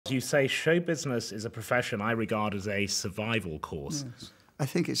you say show business is a profession I regard as a survival course. Yes. I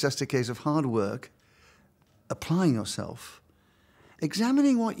think it's just a case of hard work, applying yourself,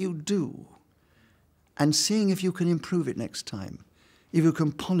 examining what you do, and seeing if you can improve it next time, if you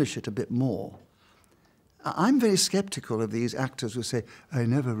can polish it a bit more. I'm very sceptical of these actors who say, I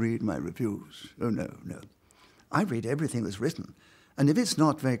never read my reviews. Oh, no, no. I read everything that's written. And if it's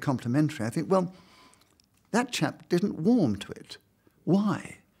not very complimentary, I think, well, that chap didn't warm to it.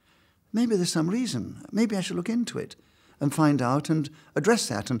 Why? Maybe there's some reason. Maybe I should look into it and find out and address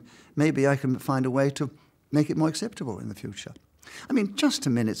that, and maybe I can find a way to make it more acceptable in the future. I mean, Just a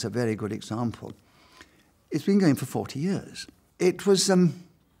Minute's a very good example. It's been going for 40 years. It was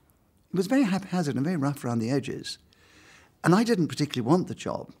very haphazard and very rough around the edges. And I didn't particularly want the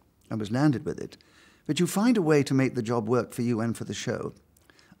job. I was landed with it. But you find a way to make the job work for you and for the show.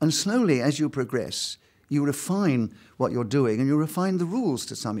 And slowly, as you progress, you refine what you're doing and you refine the rules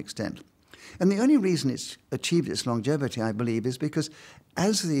to some extent. And the only reason it's achieved its longevity, I believe, is because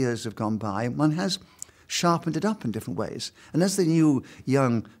as the years have gone by, one has sharpened it up in different ways. And as the new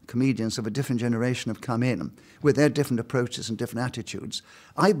young comedians of a different generation have come in with their different approaches and different attitudes,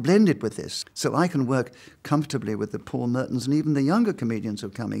 I blended with this so I can work comfortably with the Paul Mertons and even the younger comedians who are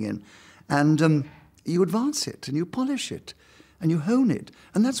coming in. And you advance it and you polish it and you hone it.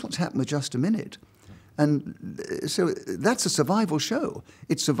 And that's what's happened with Just a Minute. And so that's a survival show.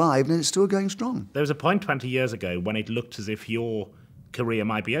 It survived and it's still going strong. There was a point 20 years ago when it looked as if your career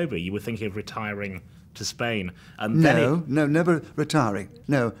might be over. You were thinking of retiring to Spain. And no, never retiring.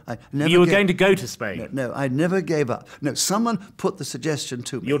 No, I never. You were going to go to Spain? No, I never gave up. No, someone put the suggestion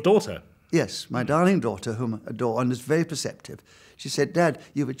to me. Your daughter? Yes, my darling daughter, whom I adore and is very perceptive. She said, Dad,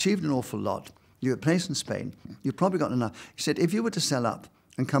 you've achieved an awful lot. You're at a place in Spain. You've probably got enough. She said, if you were to sell up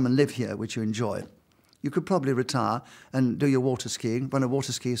and come and live here, which you enjoy, you could probably retire and do your water skiing, run a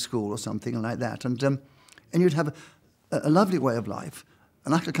water ski school or something like that, and you'd have a lovely way of life.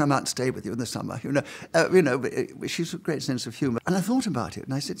 And I could come out and stay with you in the summer, She's a great sense of humour. And I thought about it,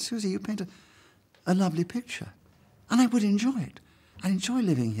 and I said, Susie, you paint a lovely picture. And I would enjoy it. I'd enjoy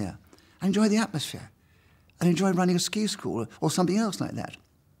living here. I enjoy the atmosphere. I'd enjoy running a ski school or something else like that.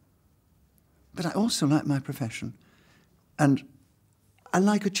 But I also like my profession. And I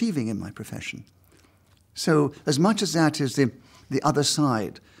like achieving in my profession. So as much as that is the other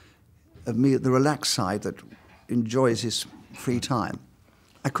side of me, the relaxed side that enjoys his free time,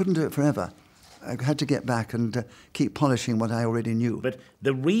 I couldn't do it forever. I had to get back and keep polishing what I already knew. But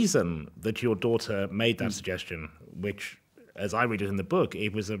the reason that your daughter made that suggestion, which, as I read it in the book,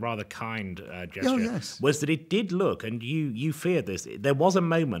 it was a rather kind gesture, was that it did look, and you feared this, there was a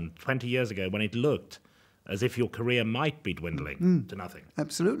moment 20 years ago when it looked as if your career might be dwindling to nothing.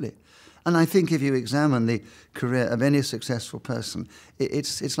 Absolutely. And I think if you examine the career of any successful person,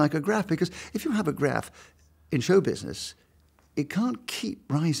 it's like a graph, because if you have a graph in show business, it can't keep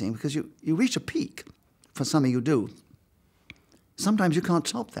rising because you reach a peak for something you do. Sometimes you can't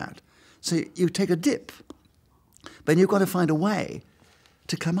top that. So you take a dip, but you've got to find a way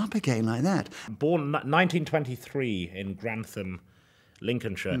to come up again like that. Born 1923 in Grantham,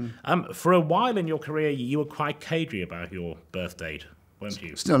 Lincolnshire. For a while in your career, you were quite cagey about your birth date, weren't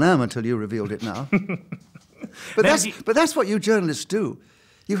you? Still am until you revealed it now. But that's what you journalists do.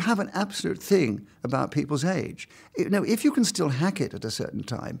 You have an absolute thing about people's age. If you can still hack it at a certain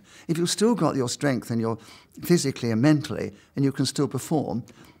time, if you've still got your strength and you're physically and mentally, and you can still perform,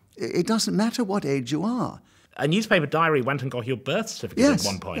 it doesn't matter what age you are. A newspaper diary went and got your birth certificate at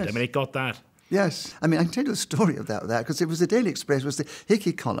one point. Yes. I mean, it got that. Yes. I mean, I can tell you the story of that, because it was the Daily Express, was the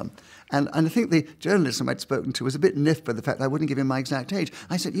Hickey column. And I think the journalist I'd spoken to was a bit miffed by the fact I wouldn't give him my exact age.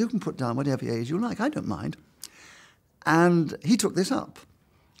 I said, you can put down whatever age you like. I don't mind. And he took this up.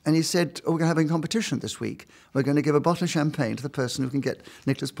 And he said, we're having a competition this week. We're going to give a bottle of champagne to the person who can get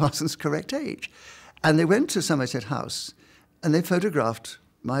Nicholas Parsons' correct age. And they went to Somerset House and they photographed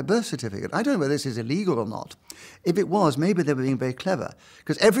my birth certificate. I don't know whether this is illegal or not. If it was, maybe they were being very clever.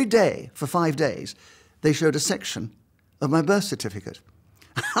 Because every day, for 5 days, they showed a section of my birth certificate.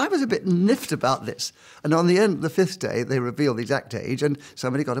 I was a bit miffed about this. And on the end of the 5th day, they revealed the exact age and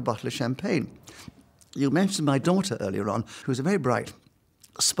somebody got a bottle of champagne. You mentioned my daughter earlier on, who's a very bright,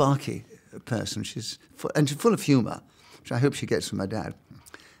 sparky person. She's full of humour, which I hope she gets from my dad.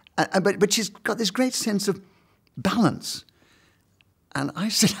 But she's got this great sense of balance. And I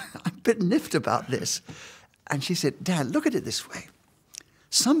said, I'm a bit miffed about this. And she said, Dad, look at it this way.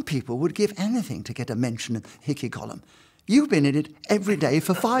 Some people would give anything to get a mention in the Hickey column. You've been in it every day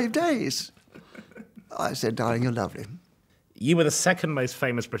for 5 days. I said, darling, you're lovely. You were the second most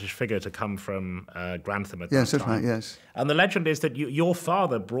famous British figure to come from Grantham at that time. Yes, that's right, yes. And the legend is that your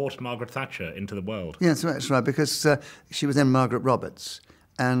father brought Margaret Thatcher into the world. Yes, that's right, because she was then Margaret Roberts,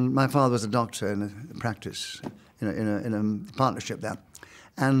 and my father was a doctor in a practice, in a partnership there.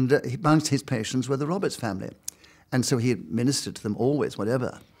 And amongst his patients were the Roberts family. And so he administered to them always,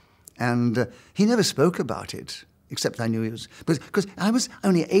 whatever. And he never spoke about it, except I knew he was... Because I was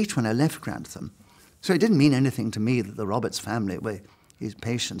only 8 when I left Grantham. So it didn't mean anything to me that the Roberts family were his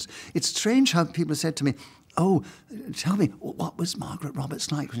patients. It's strange how people said to me, oh, tell me, what was Margaret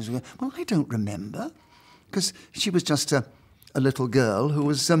Roberts like? Well, I don't remember, because she was just a little girl who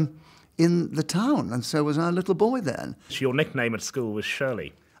was in the town, and so was our little boy then. So your nickname at school was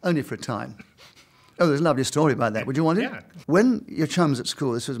Shirley? Only for a time. Oh, there's a lovely story about that. Would you want it? Yeah. When your chums at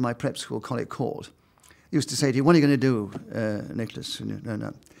school, this was my prep school, Collier Court, used to say to you, what are you going to do, Nicholas?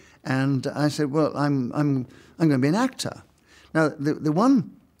 No. And I said, well, I'm going to be an actor. Now, the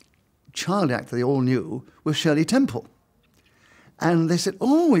one child actor they all knew was Shirley Temple. And they said,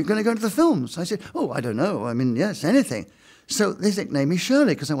 oh, you're going to go into the films? I said, oh, I don't know. I mean, yes, anything. So they nicknamed me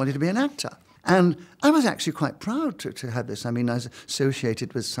Shirley because I wanted to be an actor. And I was actually quite proud to have this. I mean, I was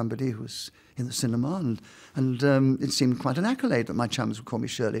associated with somebody who was in the cinema, and it seemed quite an accolade that my chums would call me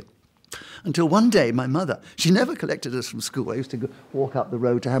Shirley. Until one day, my mother, she never collected us from school. I used to walk up the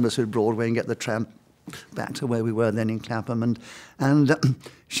road to Hammersmith Broadway and get the tram back to where we were then in Clapham. And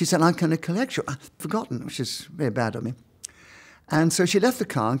she said, I'm going to collect you. I've forgotten, which is very bad of me. And so she left the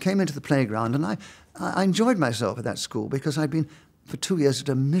car and came into the playground, and I enjoyed myself at that school because I'd been for 2 years at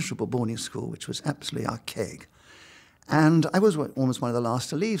a miserable boarding school, which was absolutely archaic. And I was almost one of the last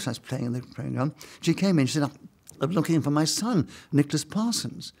to leave, so I was playing in the playground. She came in, she said, I'm looking for my son, Nicholas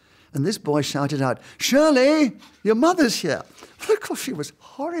Parsons. And this boy shouted out, Shirley, your mother's here. Well, of course, she was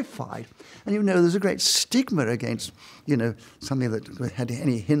horrified. And there's a great stigma against, something that had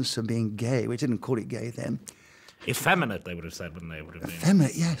any hints of being gay. We didn't call it gay then. Effeminate, they would have said, wouldn't they? Would have been.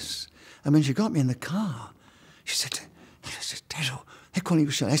 Effeminate, yes. And when she got me in the car, she said, Daddo, they're calling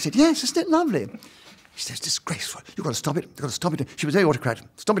you Shirley. I said, yes, isn't it lovely? She says, disgraceful. You've got to stop it. You've got to stop it. She was very autocratic.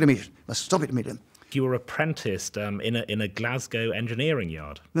 Stop it immediately. Must stop it immediately. You were apprenticed in a Glasgow engineering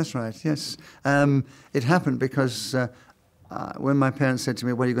yard. That's right, yes. It happened because when my parents said to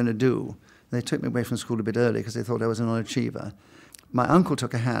me, what are you going to do? They took me away from school a bit early because they thought I was a non-achiever. My uncle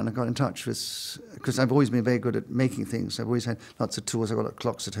took a hand and got in touch with, because I've always been very good at making things. I've always had lots of tools. I've got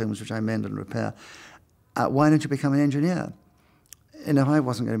clocks at home which I mend and repair. Why don't you become an engineer? If I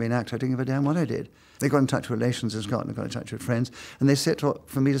wasn't going to be an actor, I didn't give a damn what I did. They got in touch with relations in Scotland, got in touch with friends, and they set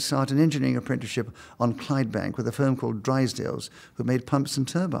for me to start an engineering apprenticeship on Clydebank with a firm called Drysdale's, who made pumps and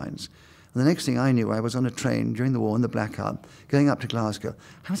turbines. And the next thing I knew, I was on a train during the war in the blackout, going up to Glasgow.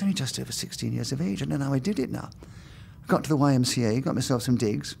 I was only just over 16 years of age. I don't know how I did it now. I got to the YMCA, got myself some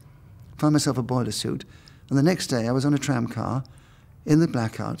digs, found myself a boiler suit, and the next day I was on a tram car in the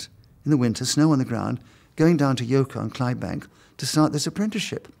blackout, in the winter, snow on the ground, going down to Yoker on Clydebank to start this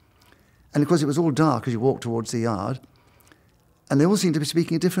apprenticeship. And of course it was all dark as you walked towards the yard, and they all seemed to be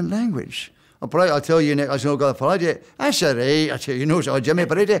speaking a different language. Oh, but I tell you, Nick, I shall go for it. That's all right. I tell you, so Jimmy,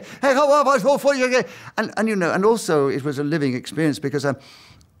 but it. Hey, how about all for you? And also it was a living experience because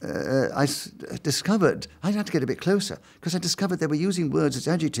I discovered I had to get a bit closer because I discovered they were using words as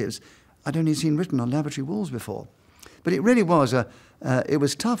adjectives I'd only seen written on lavatory walls before. But it really was it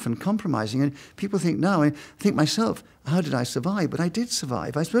was tough and compromising. And people think now, I think myself, how did I survive? But I did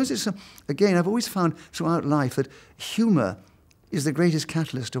survive. I suppose it's, again, I've always found throughout life that humour is the greatest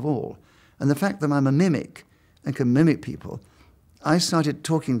catalyst of all. And the fact that I'm a mimic and can mimic people, I started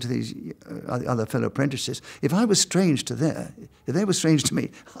talking to these other fellow apprentices. If I was strange to them, if they were strange to me,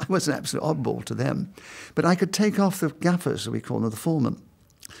 I was an absolute oddball to them. But I could take off the gaffers, as we call them, the foremen,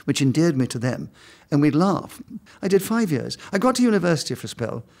 which endeared me to them, and we'd laugh. I did 5 years. I got to university for a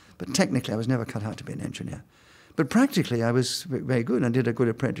spell, but technically I was never cut out to be an engineer. But practically I was very good. I did a good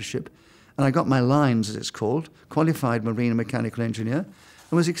apprenticeship, and I got my lines, as it's called, qualified marine and mechanical engineer,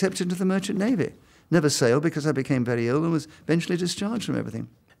 and was accepted into the Merchant Navy. Never sailed because I became very ill and was eventually discharged from everything.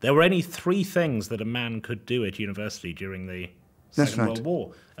 There were only 3 things that a man could do at university during the Second World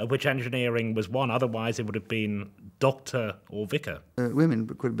War, of which engineering was one. Otherwise, it would have been doctor or vicar. Women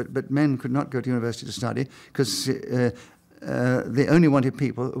could, but men could not go to university to study because they only wanted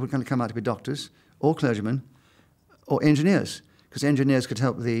people who were going to come out to be doctors or clergymen or engineers, because engineers could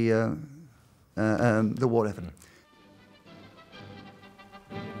help the war effort.